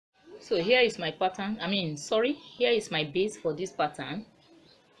So here is my pattern, here is my base for this pattern.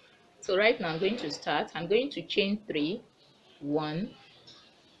 So right now I'm going to start. I'm going to chain 3, 1,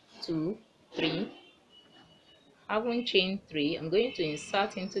 2, 3. Having chain 3, I'm going to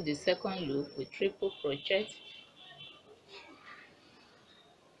insert into the second loop with triple crochet.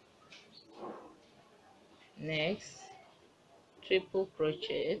 Next, triple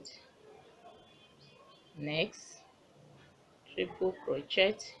crochet. Next, triple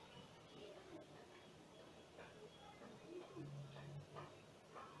crochet.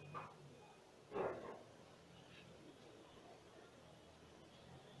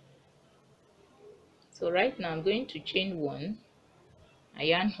 So right now I'm going to chain 1, I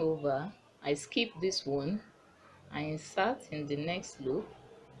yarn over, I skip this one, I insert in the next loop,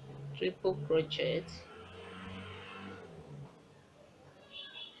 triple crochet,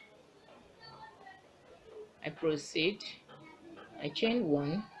 I proceed, I chain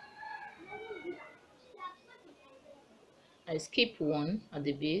 1, I skip 1 at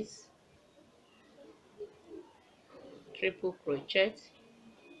the base, triple crochet,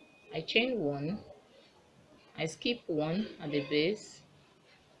 I chain 1, I skip 1 at the base,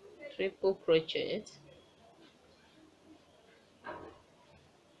 triple crochet,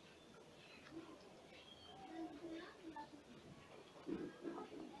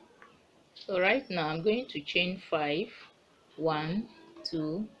 so right now I'm going to chain 5, 1,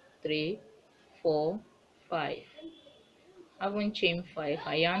 2, 3, 4, 5. Having chain 5,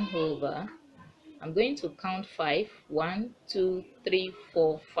 I yarn over, I'm going to count 5, 1, 2, 3,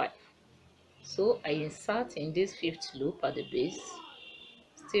 4, 5. So I insert in this 5th loop at the base,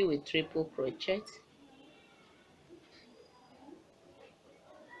 still with triple crochet.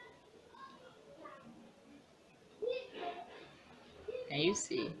 Can you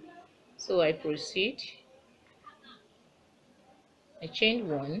see? So I proceed, I chain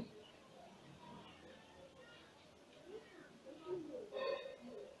 1,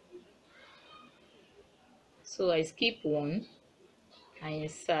 so I skip 1, I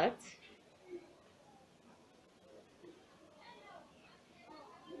insert,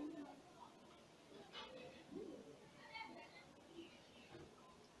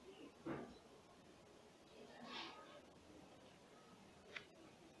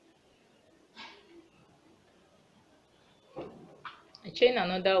 I chain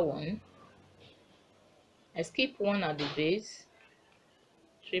another 1, I skip 1 at the base,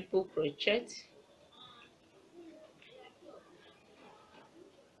 triple crochet,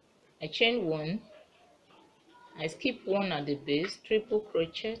 I chain 1, I skip 1 at the base, triple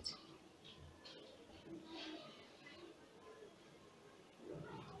crochet,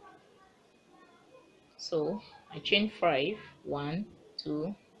 so I chain 5, 1,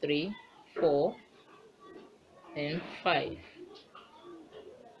 2, 3, 4, and 5.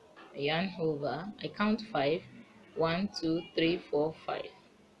 I yarn over, I count 5, 1, 2, 3, 4, 5,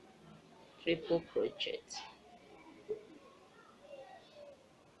 triple crochet.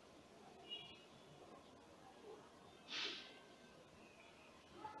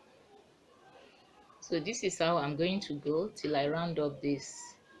 So this is how I'm going to go till I round up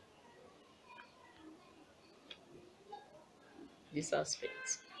this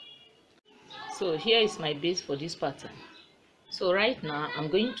aspect. So here is my base for this pattern. So right now I'm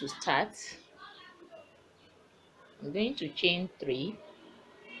going to start. I'm going to chain 3,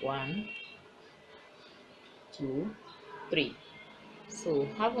 1, 2, 3. So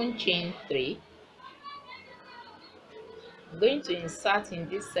having chained 3, I'm going to insert in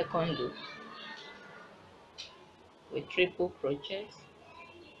this second loop with triple crochet.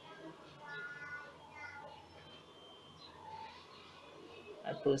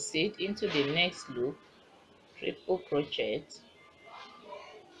 I proceed into the next loop, triple crochet,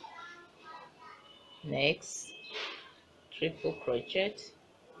 next triple crochet,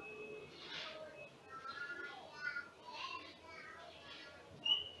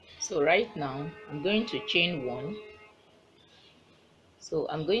 so right now I'm going to chain 1, so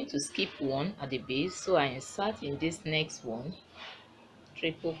I'm going to skip 1 at the base, so I insert in this next one,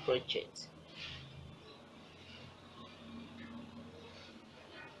 triple crochet,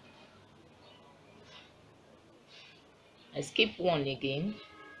 I skip 1 again,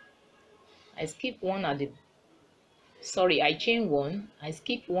 I skip 1 at the I chain 1, I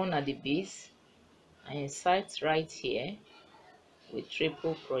skip 1 at the base, I insert right here with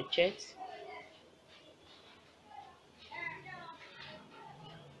triple crochet,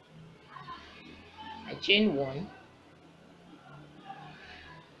 I chain 1,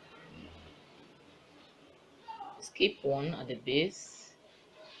 skip 1 at the base,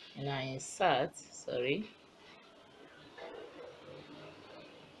 and I insert,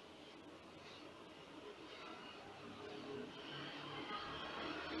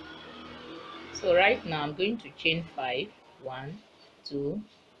 So right now I'm going to chain 5. 1, 2,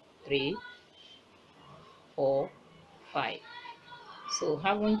 3, 4, 5. So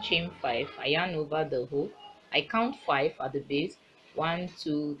having chain 5, I yarn over the hook. I count 5 at the base. 1,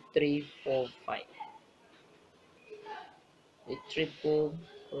 2, 3, 4, 5. The triple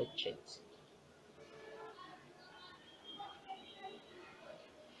crochet.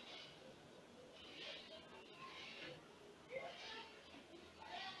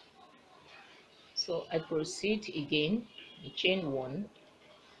 So I proceed again. I chain 1,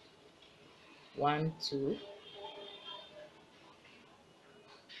 1, 2,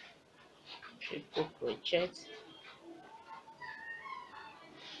 triple crochet.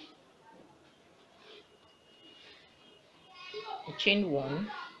 I chain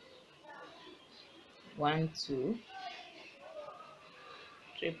 1, 1, 2,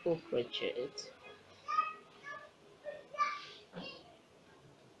 triple crochet.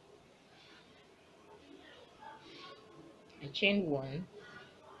 I chain 1,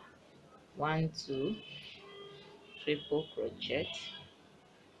 1, 2, triple crochet.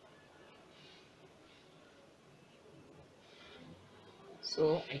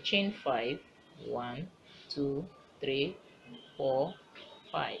 So I chain 5, 1, 2, 3, 4,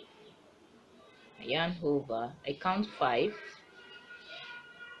 5. I yarn over. I count 5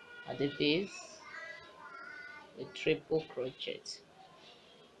 at the base with triple crochet.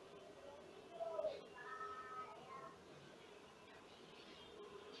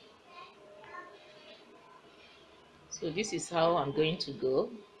 So this is how I'm going to go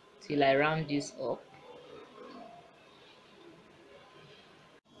till I round this up.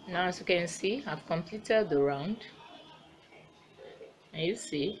 Now as you can see, I've completed the round. And you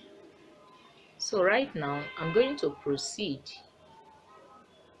see, so right now I'm going to proceed.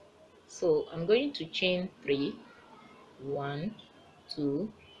 So I'm going to chain 3, 1,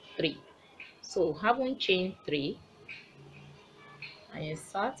 2, 3. So having chain 3, I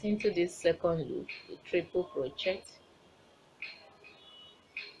insert into this second loop with triple crochet.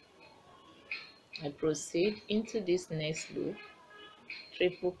 I proceed into this next loop,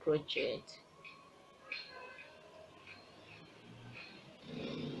 triple crochet.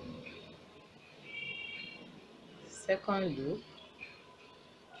 Second loop,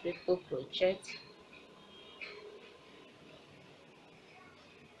 triple crochet.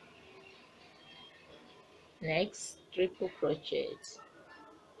 Next, triple crochet.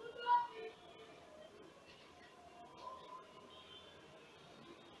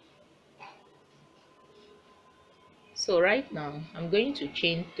 So right now I'm going to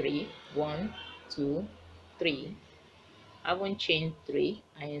chain 3, 1, 2, 3. I haven't chained 3.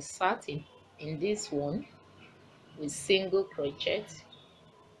 I insert in this one with single crochet.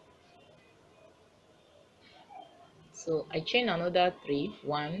 So I chain another 3,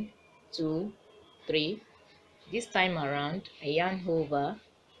 1, 2, 3. This time around I yarn over.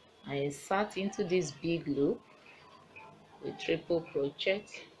 I insert into this big loop with triple crochet.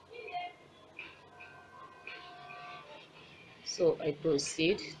 So I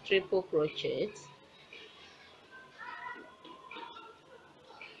proceed triple crochet,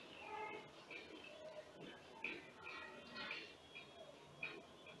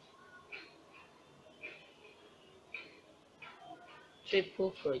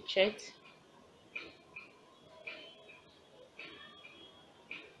 triple crochet.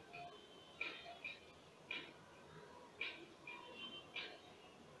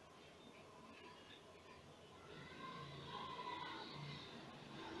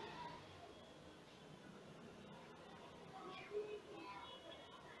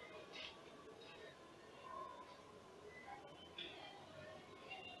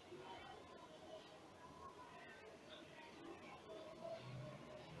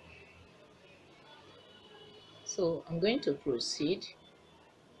 So I'm going to proceed.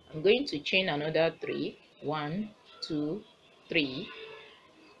 I'm going to chain another 3, 1, 2, 3.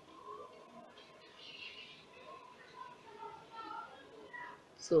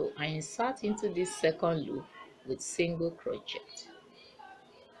 So I insert into this second loop with single crochet.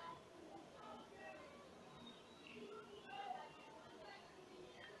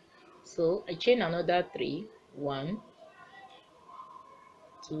 So I chain another 3, 1,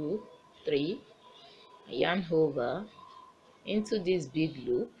 2, 3. I yarn over into this big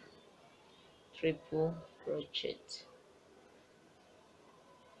loop, triple crochet.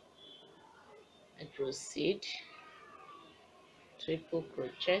 I proceed triple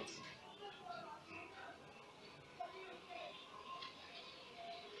crochet.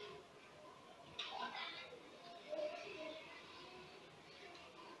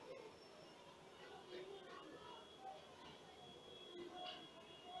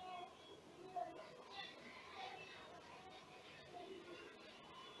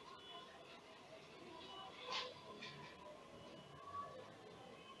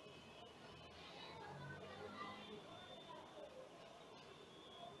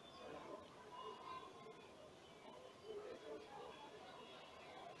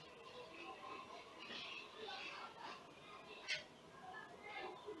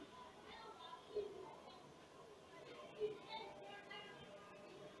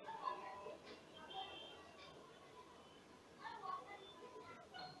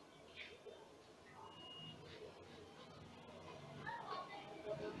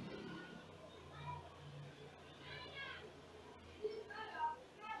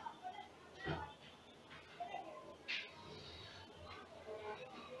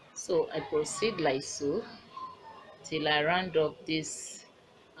 So I proceed like so till I round up this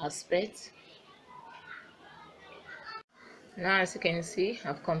aspect. Now as you can see,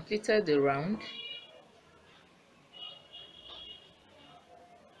 I've completed the round.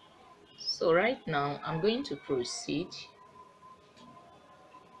 So right now I'm going to proceed.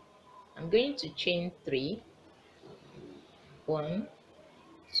 I'm going to chain 3, 1,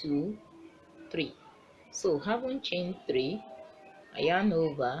 2, 3. So having chained 3, I yarn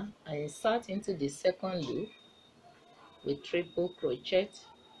over and insert into the second loop with triple crochet.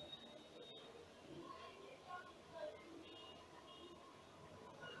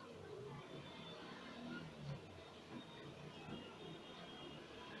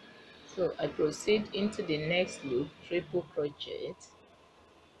 So I proceed into the next loop, triple crochet,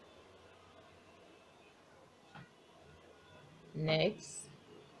 next,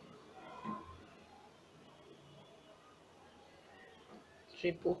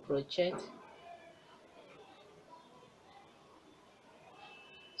 triple crochet.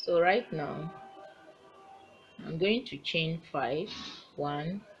 So right now I'm going to chain 5,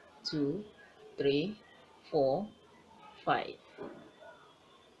 1, 2, 3, 4, 5.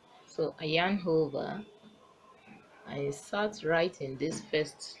 So I yarn over, I insert right in this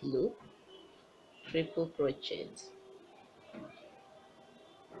first loop, triple crochet.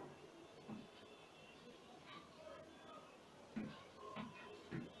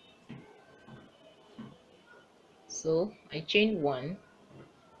 So I chain 1,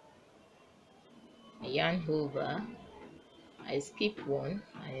 I yarn over, I skip 1,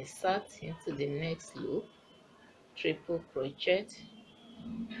 I insert into the next loop, triple crochet,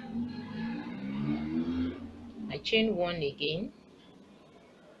 I chain 1 again,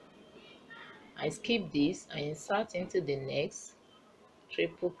 I skip this, I insert into the next,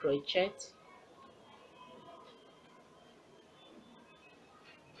 triple crochet,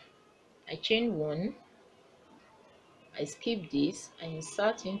 I chain 1, I skip this, I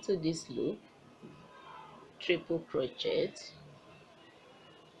insert into this loop, triple crochet,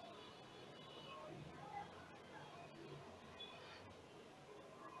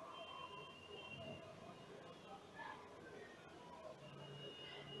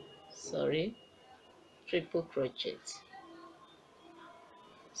 sorry, triple crochet.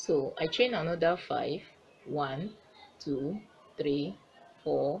 So I chain another 5, 1, 2, 3,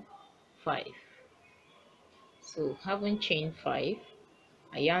 4, 5. So having chained 5,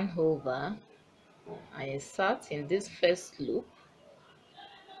 I yarn over, I insert in this first loop,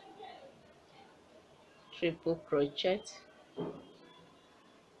 triple crochet,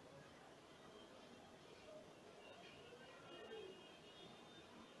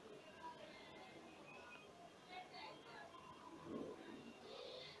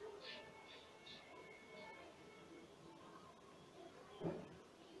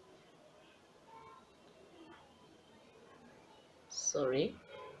 sorry,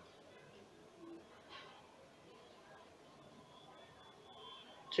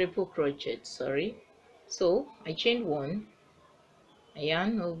 triple crochet, sorry. So I chain 1, I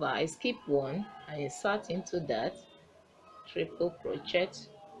yarn over, I skip 1, I insert into that, triple crochet,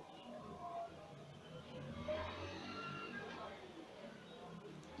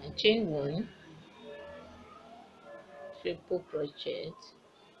 I chain 1, triple crochet,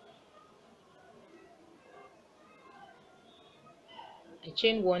 I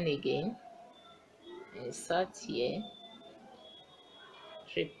chain 1 again, I insert here,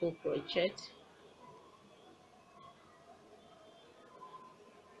 triple crochet,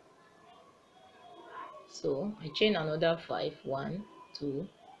 so I chain another 5, 1, 2,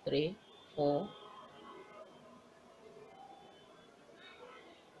 3, 4,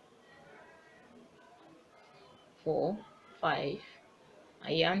 4, 5, I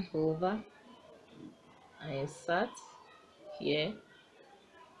yarn over, I insert here,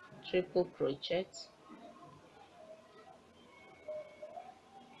 triple crochet,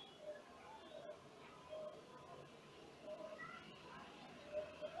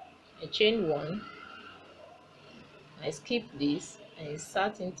 I chain 1, I skip this, I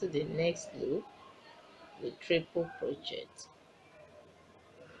insert into the next loop with triple crochet,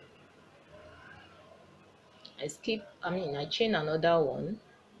 I chain another 1,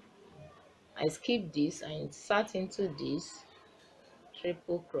 I skip this, I insert into this,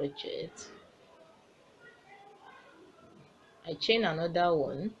 triple crochet, I chain another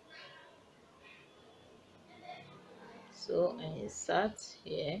 1, so I insert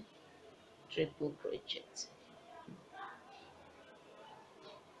here, triple crochet.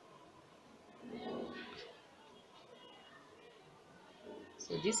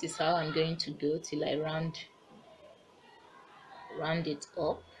 So this is how I'm going to go till I round it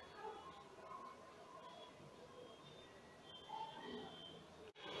up.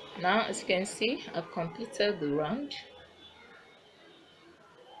 Now, as you can see, I've completed the round.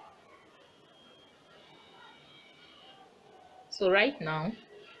 So right now,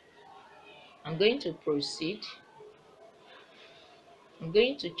 I'm going to proceed. I'm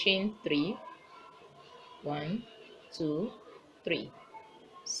going to chain 3, 1, 2, 3.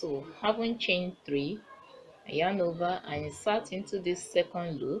 So having chained 3, I yarn over and insert into this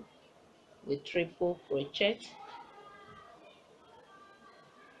second loop with triple crochet.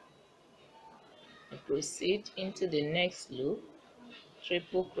 I proceed into the next loop,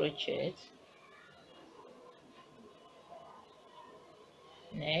 triple crochet,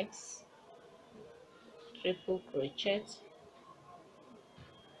 next triple crochet,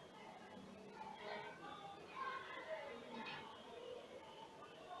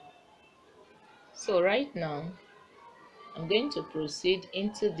 so right now I'm going to proceed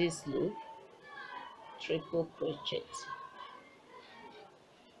into this loop, triple crochet,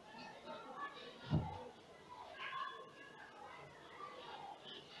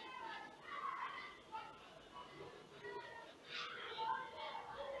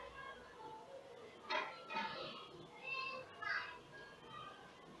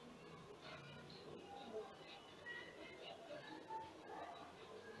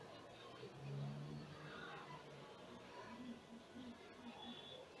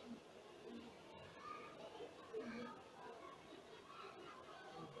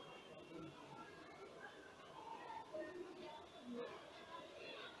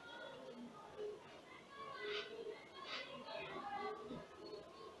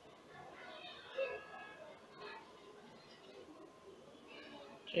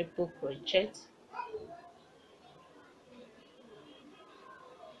 triple crochet,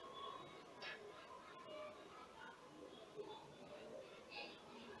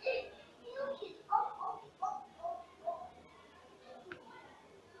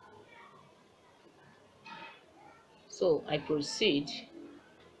 so I proceed,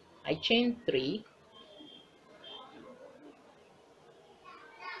 I chain 3,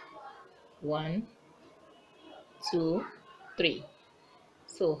 1, 2, 3.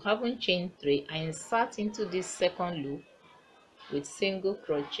 So having chained 3, I insert into this second loop with single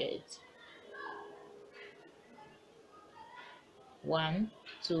crochet, 1,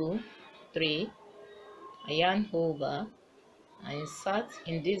 2, 3. I yarn over and insert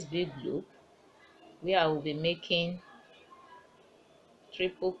in this big loop where I will be making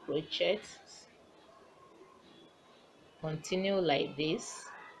triple crochet. Continue like this.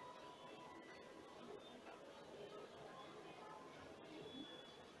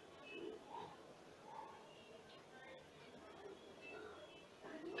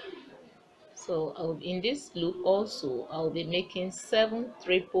 So in this loop also I'll be making 7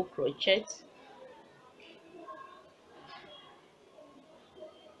 triple crochet.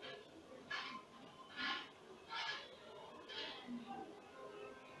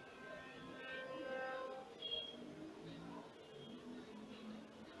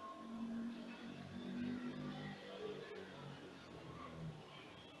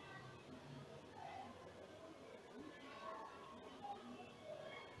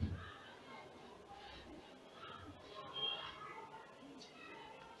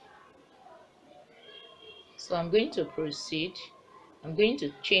 So I'm going to proceed. I'm going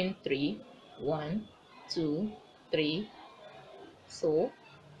to chain 3, 1, 2, 3. So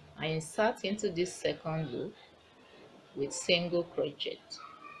I insert into this second loop with single crochet,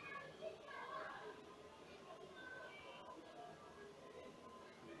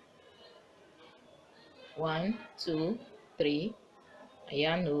 1, 2, 3. I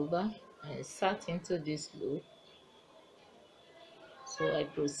yarn over and insert into this loop. So I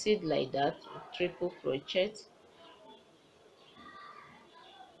proceed like that with triple crochet,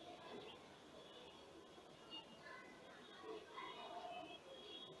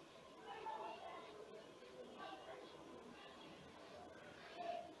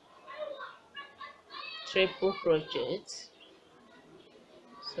 triple crochet.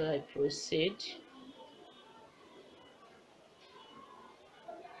 So I proceed,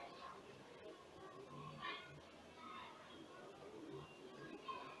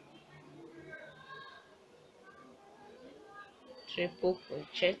 triple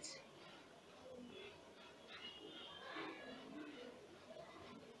crochet,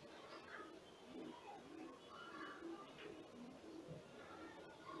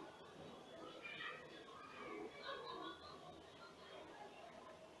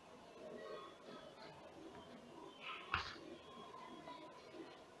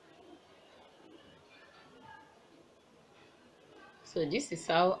 so this is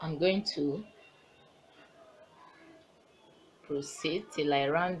how I'm going to crochet till I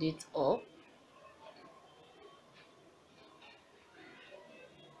round it up.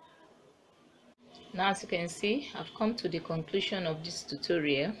 Now, as you can see, I've come to the conclusion of this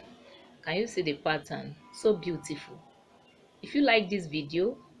tutorial. Can you see the pattern? So beautiful. If you like this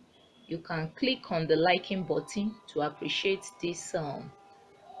video, you can click on the liking button to appreciate this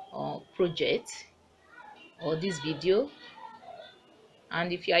project or this video.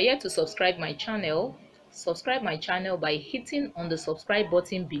 And if you are yet to subscribe my channel by hitting on the subscribe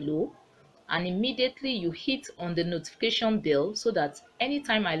button below, and immediately you hit on the notification bell so that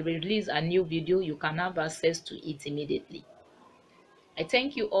anytime I release a new video, you can have access to it immediately. I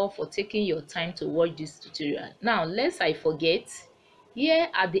thank you all for taking your time to watch this tutorial. Now, lest I forget, here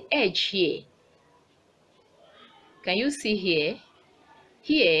at the edge here, can you see here?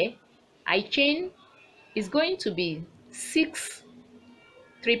 Here, I chain is going to be 6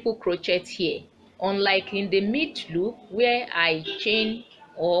 triple crochet here, unlike in the mid loop where I chain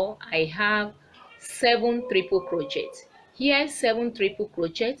or I have 7 triple crochet. Here 7 triple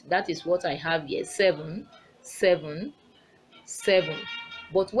crochet, that is what I have here, 7 7 7.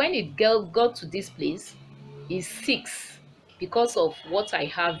 But when it got to this place is 6 because of what I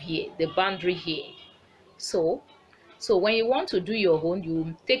have here, the boundary here. So when you want to do your own,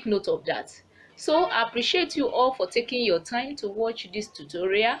 you take note of that. So I appreciate you all for taking your time to watch this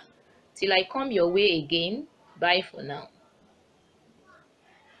tutorial. Till I come your way again, bye for now.